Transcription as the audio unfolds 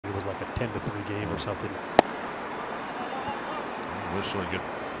was like a 10-3 game or something. Wisler get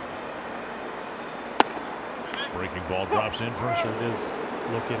breaking ball, drops in for Sure it is.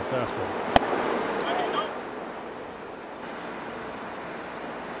 Located fastball.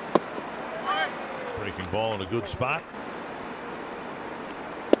 breaking ball in a good spot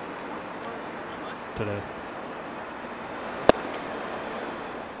Today.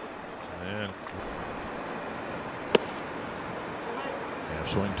 And half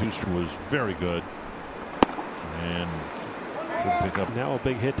swing two was very good, and should pick up. Now a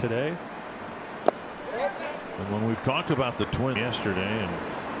big hit today. And when we've talked about the Twins yesterday and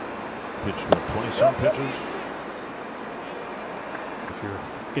pitched what, 20-some pitches, If you're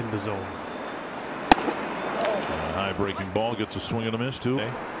in the zone. and a high breaking ball gets a swing and a miss too.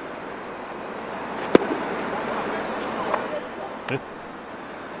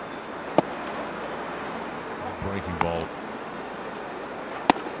 Breaking ball,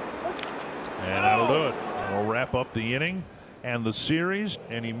 and that'll do it. That'll wrap up the inning and the series.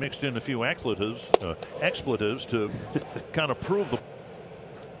 And he mixed in a few expletives to kind of prove the,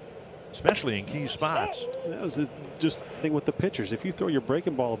 especially in key spots. That was just the thing with the pitchers. If you throw your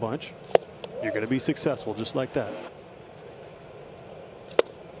breaking ball a bunch, you're going to be successful just like that.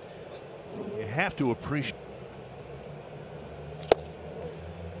 You have to appreciate.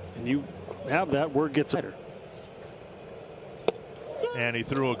 And you have that, word gets better. And he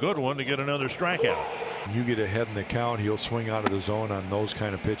threw a good one to get another strikeout. You get ahead in the count, he'll swing out of the zone on those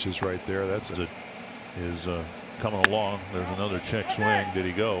kind of pitches right there. That's it. Is coming along. There's another check swing. Did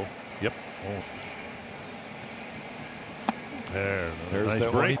he go? Yep. Oh. There's nice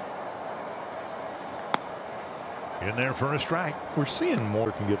that break. In there for a strike. We're seeing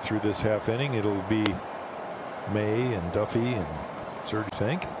more can get through this half inning. It'll be May and Duffy and Serge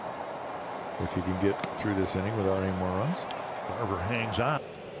Fink if you can get through this inning without any more runs. Carver hangs on.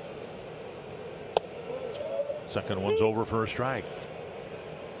 Second one's over for a strike.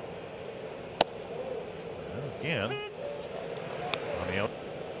 Again. On the out.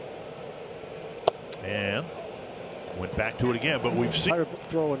 And went back to it again, but we've seen. I'm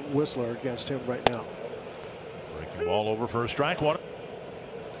throwing Wisler against him right now. Breaking ball over for a strike. One.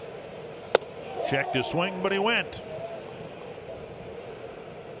 Checked his swing, but he went.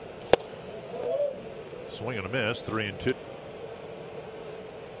 Swing and a miss. 3-2.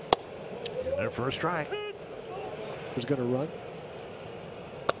 In there for a strike. Who's going to run?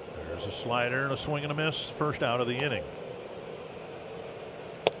 There's a slider and a swing and a miss. First out of the inning.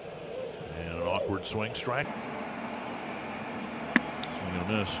 And an awkward swing, strike. Swing and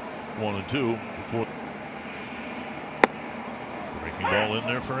a miss. 1-2 before. Breaking ball in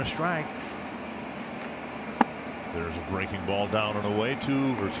there for a strike. There's a breaking ball down and away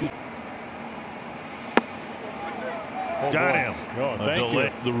to. Got him. Oh, thank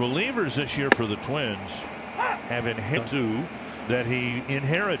you. The relievers this year for the Twins have inherited that he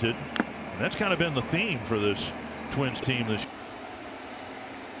inherited. And that's kind of been the theme for this Twins team this year.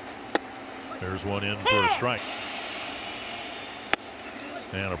 There's one in for a strike.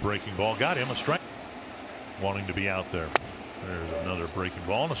 And a breaking ball. Got him a strike. Wanting to be out there. There's another breaking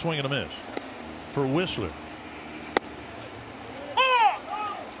ball and a swing and a miss for Wisler.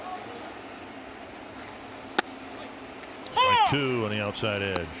 Strike two on the outside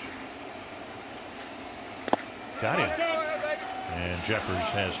edge. Got him. And Jeffers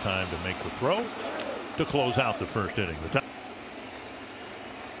has time to make the throw to close out the first inning.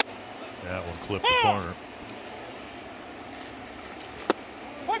 That one clipped the corner.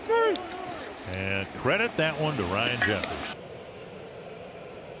 And credit that one to Ryan Jeffers.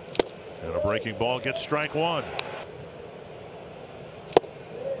 And a breaking ball gets strike one.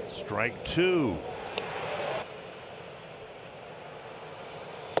 Strike two.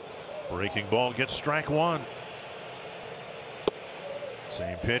 Breaking ball gets strike one.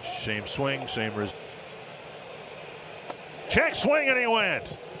 Same pitch, same swing, same check swing, and he went.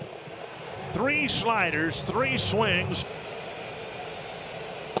 3 sliders, 3 swings.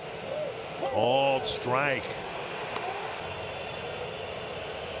 Called strike.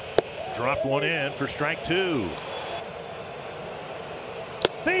 Dropped one in for strike two.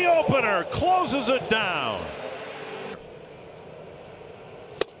 The opener closes it down.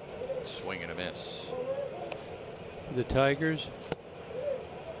 Swing and a miss. The Tigers.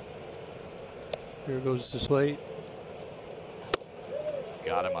 Here goes the slate.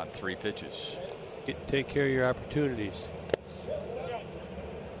 Got him on 3 pitches. Take care of your opportunities.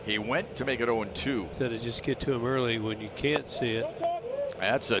 He went to make it 0-2. Instead of just get to him early when you can't see it.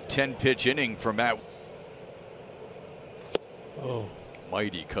 That's a 10-pitch inning for Matt. Oh.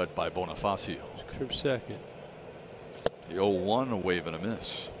 Mighty cut by Bonifacio. From second. The 0-1, a wave and a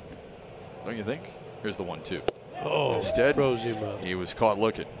miss. Don't you think? Here's the 1-2. Oh, Instead, froze him up. he was caught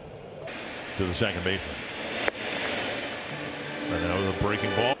looking. To the second baseman. Right now with a breaking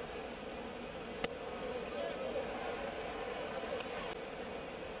ball.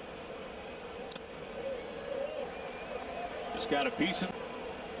 Just got a piece of.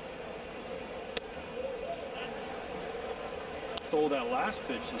 Stole that last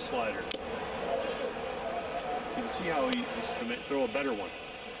pitch, the slider. You can see how he's going to throw a better one.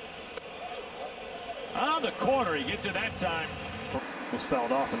 On the corner, he gets it that time. Was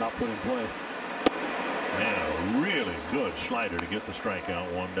fouled off and not put in play. Man, a really good slider to get the strikeout,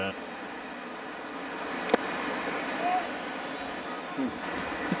 1 down.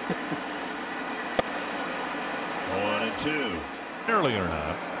 One and two. Early or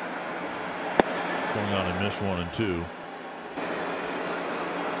not. Going on and missed 1 and 2.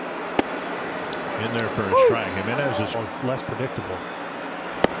 In there for a strike. Jimenez is less predictable.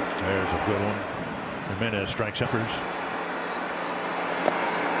 There's a good one. Jimenez strikes out first.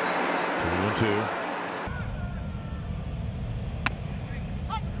 2 and 2.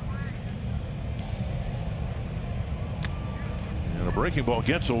 And a breaking ball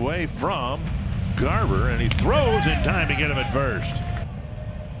gets away from Garver, and he throws in time to get him at first.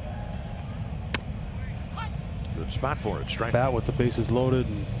 Good spot for it. Strike Bat with the bases loaded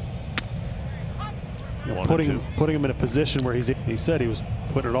and putting him in a position where he said he was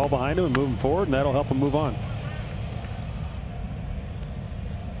putting it all behind him and moving forward, and that'll help him move on.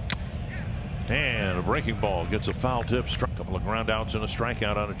 And a breaking ball gets a foul tip. A couple of ground outs and a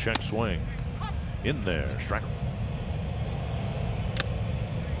strikeout on a check swing. In there, strike.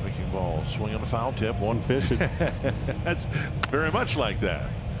 Breaking ball, swing on the foul tip. One fish. That's very much like that.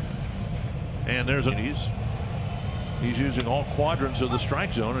 And there's a he's using all quadrants of the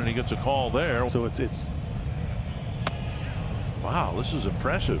strike zone, and he gets a call there. So it's wow, this is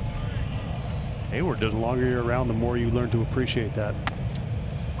impressive. Hayward does. The longer you're around, the more you learn to appreciate that.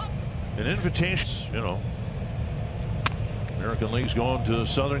 An invitation, you know. American League's going to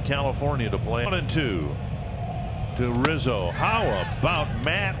Southern California to play. 1 and 2 to Rizzo. How about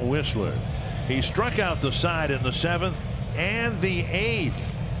Matt Wisler? He struck out the side in the 7th and the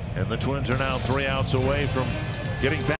 8th. And the Twins are now 3 outs away from getting back.